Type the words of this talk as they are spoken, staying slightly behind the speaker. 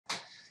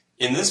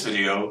In this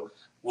video,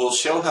 we'll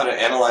show how to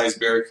analyze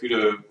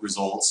Barracuda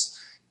results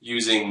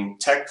using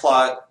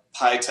Tecplot,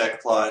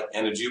 Tecplot,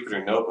 and a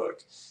Jupyter notebook.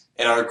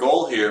 And our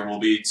goal here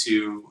will be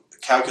to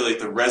calculate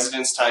the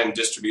residence time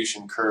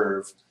distribution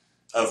curve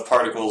of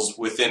particles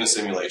within a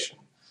simulation.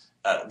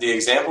 The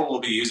example we'll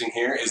be using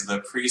here is the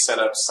pre-set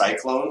up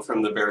cyclone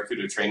from the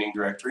Barracuda training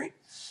directory.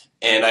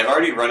 And I've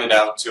already run it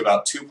out to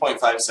about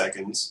 2.5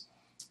 seconds.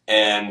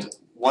 And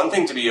one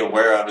thing to be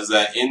aware of is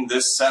that in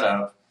this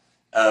setup,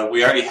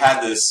 we already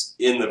had this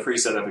in the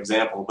pre-setup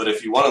example, but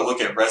if you want to look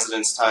at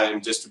residence time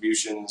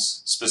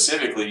distributions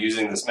specifically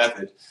using this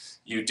method,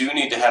 you do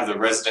need to have the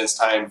residence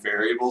time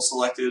variable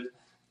selected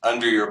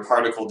under your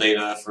particle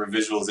data for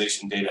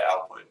visualization data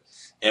output.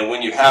 And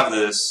when you have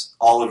this,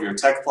 all of your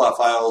Tecplot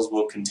files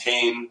will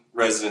contain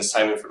residence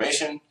time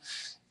information,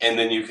 and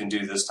then you can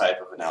do this type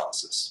of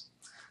analysis.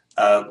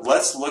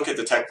 Let's look at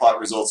the Tecplot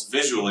results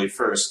visually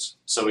first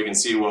so we can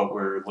see what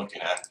we're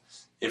looking at.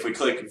 If we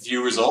click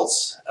View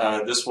Results,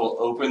 this will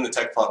open the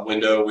Tecplot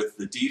window with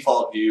the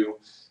default view,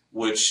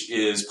 which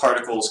is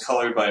particles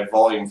colored by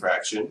volume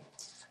fraction.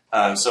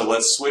 So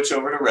let's switch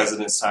over to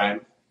residence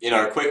time. In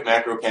our quick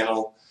macro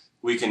panel,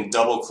 we can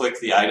double-click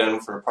the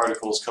item for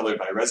particles colored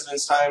by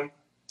residence time.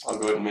 I'll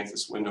go ahead and make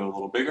this window a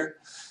little bigger.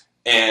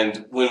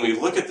 And when we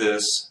look at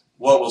this,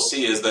 what we'll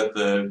see is that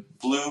the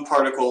blue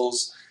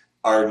particles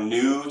are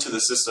new to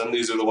the system.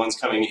 These are the ones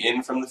coming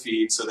in from the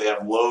feed, so they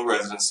have low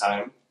residence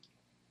time.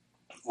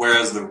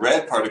 Whereas the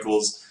red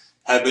particles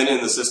have been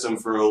in the system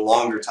for a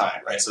longer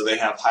time, right? So they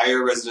have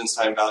higher residence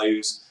time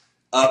values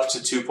up to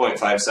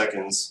 2.5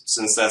 seconds,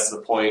 since that's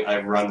the point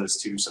I've run this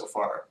to so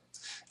far.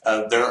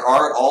 There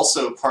are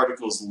also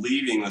particles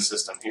leaving the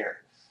system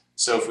here.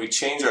 So if we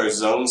change our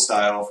zone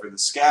style for the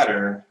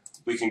scatter,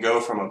 we can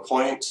go from a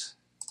point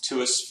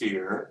to a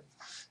sphere,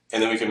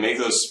 and then we can make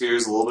those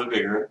spheres a little bit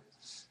bigger.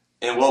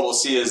 And what we'll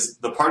see is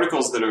the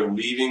particles that are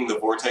leaving the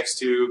vortex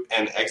tube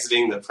and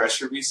exiting the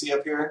pressure we see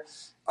up here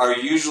are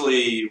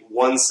usually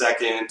 1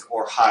 second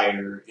or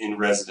higher in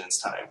residence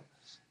time.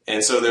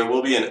 And so there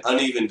will be an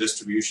uneven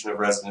distribution of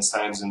residence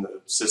times in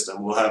the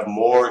system. We'll have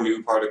more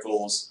new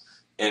particles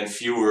and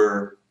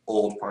fewer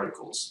old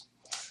particles.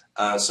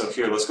 So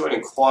here, let's go ahead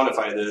and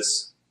quantify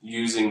this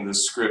using the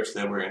script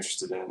that we're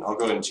interested in. I'll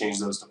go ahead and change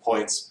those to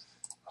points,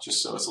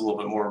 just so it's a little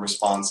bit more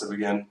responsive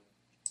again.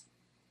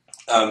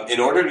 In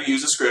order to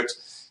use a script,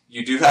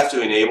 you do have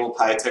to enable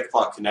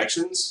Tecplot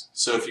connections.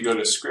 So if you go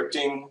to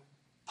Scripting,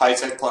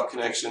 Tecplot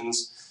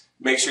connections,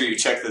 make sure you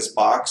check this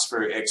box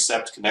for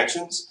accept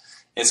connections.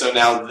 And so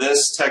now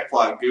this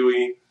Tecplot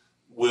GUI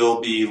will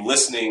be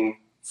listening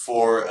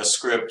for a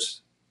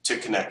script to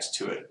connect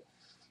to it.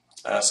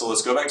 So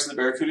let's go back to the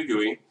Barracuda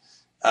GUI.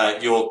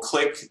 You'll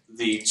click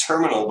the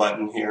terminal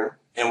button here,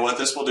 and what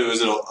this will do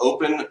is it'll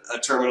open a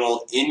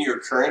terminal in your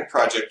current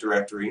project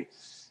directory,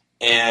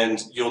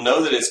 and you'll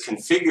know that it's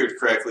configured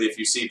correctly if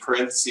you see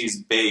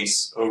parentheses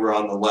base over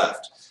on the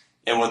left.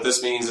 And what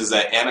this means is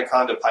that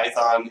Anaconda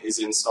Python is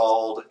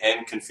installed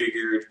and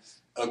configured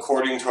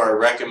according to our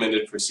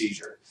recommended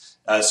procedure.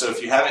 So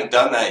if you haven't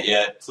done that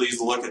yet, please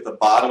look at the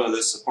bottom of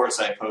this support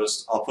site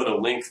post. I'll put a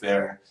link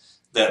there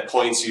that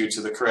points you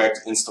to the correct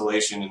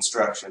installation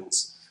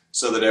instructions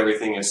so that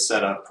everything is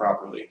set up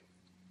properly.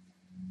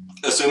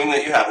 Assuming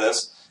that you have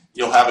this,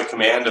 you'll have a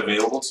command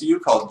available to you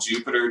called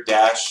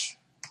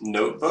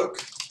Jupyter-notebook.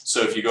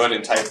 So if you go ahead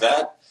and type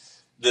that,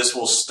 this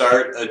will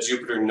start a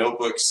Jupyter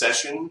notebook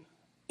session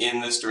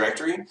in this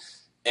directory,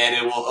 and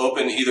it will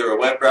open either a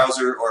web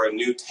browser or a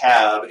new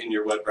tab in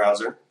your web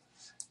browser.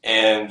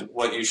 And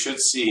what you should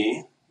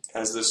see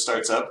as this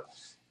starts up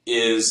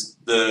is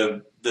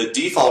the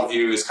default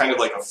view is kind of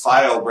like a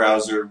file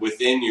browser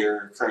within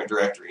your current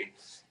directory.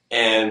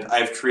 And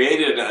I've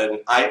created an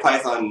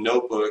IPython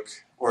notebook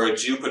or a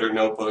Jupyter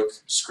notebook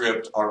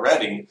script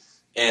already,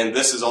 and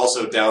this is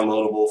also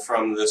downloadable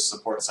from this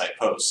support site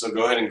post. So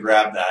go ahead and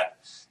grab that.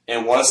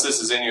 And once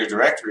this is in your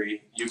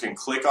directory, you can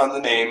click on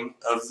the name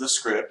of the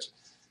script,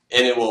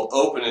 and it will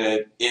open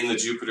it in the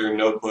Jupyter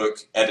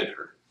Notebook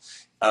editor.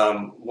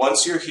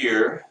 Once you're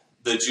here,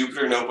 the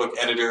Jupyter Notebook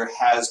editor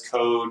has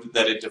code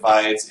that it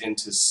divides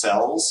into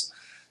cells.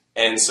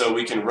 And so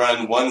we can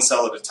run one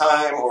cell at a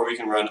time, or we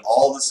can run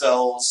all the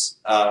cells.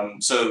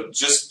 So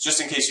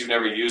just in case you've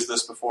never used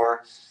this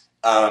before,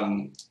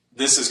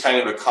 this is kind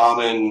of a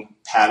common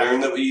pattern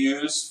that we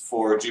use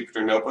for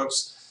Jupyter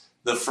Notebooks.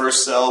 The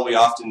first cell we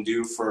often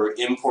do for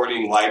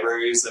importing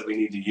libraries that we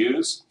need to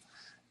use.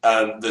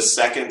 The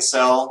second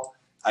cell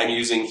I'm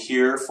using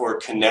here for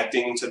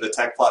connecting to the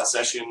Tecplot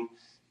session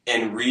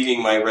and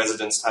reading my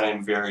residence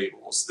time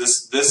variables.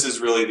 This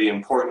is really the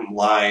important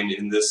line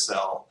in this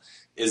cell,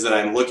 is that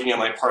I'm looking at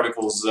my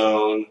particle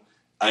zone,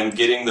 I'm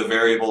getting the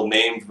variable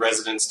named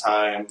residence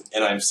time,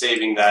 and I'm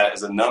saving that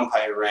as a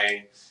NumPy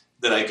array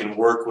that I can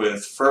work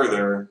with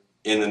further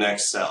in the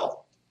next cell.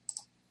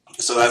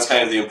 So that's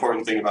kind of the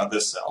important thing about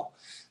this cell.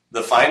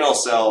 The final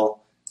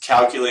cell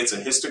calculates a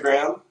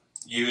histogram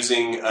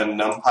using a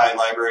NumPy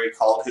library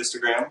called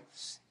histogram,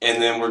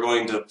 and then we're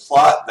going to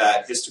plot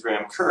that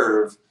histogram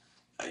curve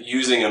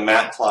using a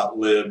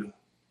matplotlib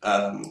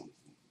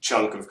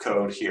chunk of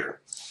code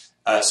here.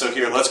 So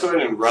here, let's go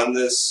ahead and run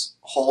this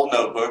whole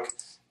notebook.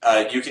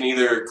 You can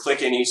either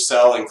click in each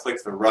cell and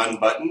click the Run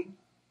button,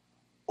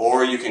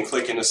 or you can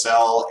click in a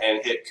cell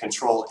and hit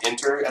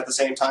Control-Enter at the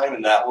same time,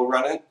 and that will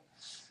run it.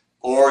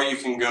 Or you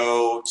can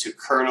go to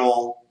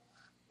Kernel,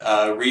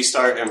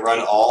 Restart, and Run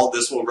All.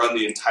 This will run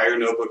the entire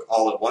notebook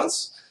all at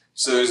once.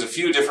 So there's a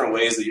few different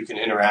ways that you can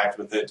interact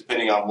with it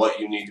depending on what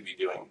you need to be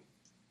doing.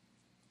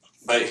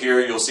 But here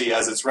you'll see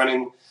as it's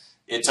running,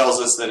 it tells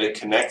us that it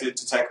connected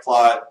to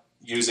Tecplot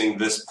using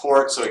this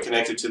port, so it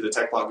connected to the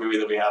Tecplot GUI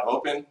that we have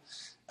open.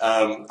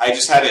 I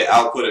just had it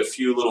output a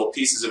few little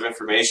pieces of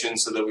information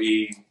so that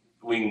we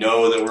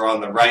know that we're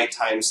on the right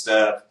time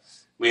step.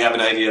 We have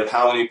an idea of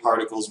how many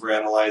particles we're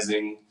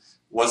analyzing,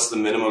 what's the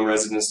minimum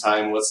residence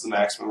time, what's the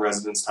maximum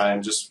residence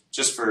time,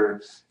 just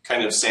for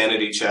kind of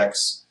sanity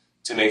checks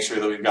to make sure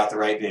that we've got the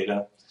right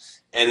data.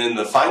 And then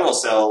the final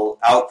cell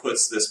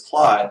outputs this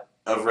plot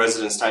of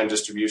residence time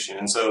distribution.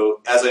 And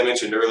so, as I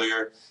mentioned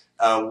earlier,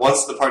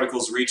 once the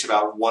particles reach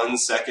about 1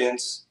 second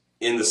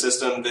in the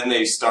system, then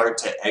they start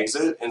to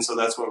exit, and so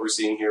that's what we're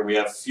seeing here. We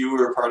have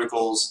fewer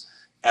particles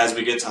as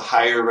we get to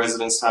higher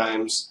residence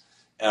times,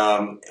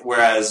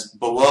 whereas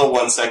below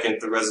 1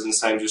 second, the residence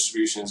time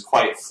distribution is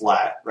quite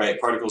flat, right?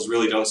 Particles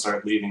really don't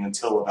start leaving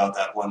until about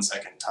that 1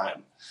 second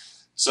time.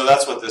 So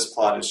that's what this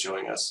plot is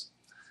showing us.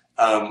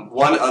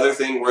 One other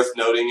thing worth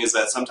noting is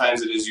that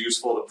sometimes it is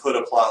useful to put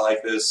a plot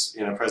like this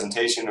in a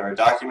presentation or a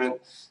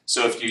document.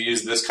 So if you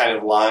use this kind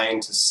of line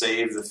to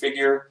save the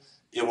figure,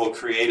 it will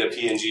create a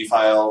PNG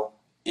file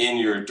in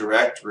your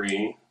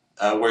directory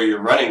where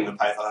you're running the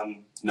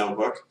Python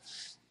notebook.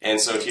 And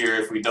so here,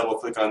 if we double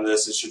click on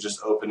this, it should just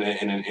open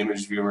it in an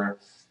image viewer.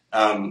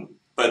 But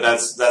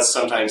that's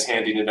sometimes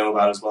handy to know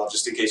about as well,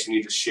 just in case you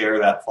need to share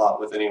that plot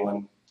with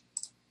anyone.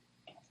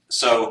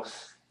 So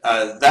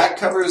that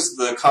covers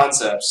the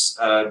concepts.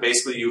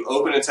 Basically, you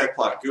open a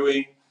Tecplot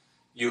GUI,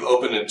 you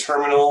open a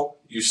terminal,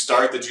 you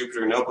start the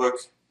Jupyter notebook,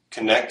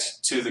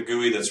 connect to the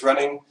GUI that's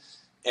running,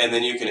 and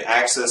then you can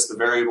access the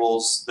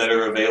variables that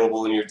are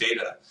available in your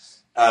data.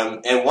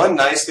 And one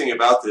nice thing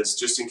about this,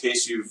 just in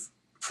case you've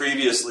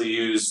previously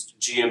used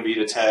GMB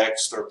to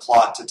text or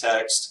plot to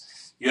text,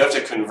 you have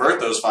to convert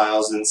those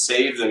files and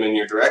save them in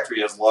your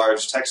directory as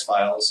large text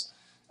files.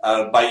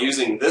 By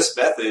using this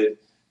method,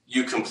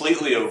 you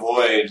completely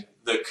avoid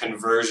the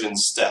conversion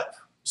step.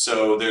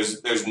 So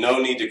there's no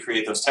need to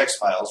create those text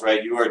files,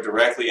 right? You are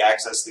directly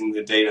accessing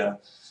the data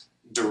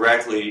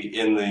directly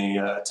in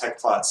the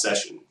Tecplot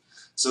session.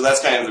 So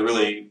that's kind of the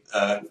really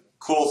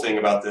cool thing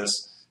about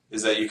this,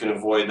 is that you can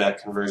avoid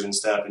that conversion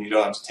step and you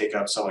don't have to take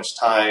up so much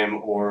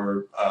time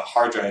or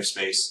hard drive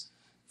space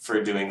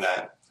for doing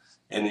that.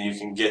 And then you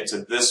can get to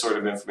this sort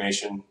of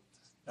information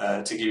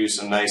to give you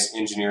some nice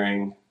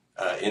engineering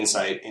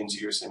insight into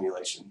your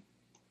simulation.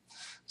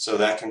 So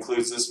that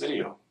concludes this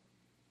video.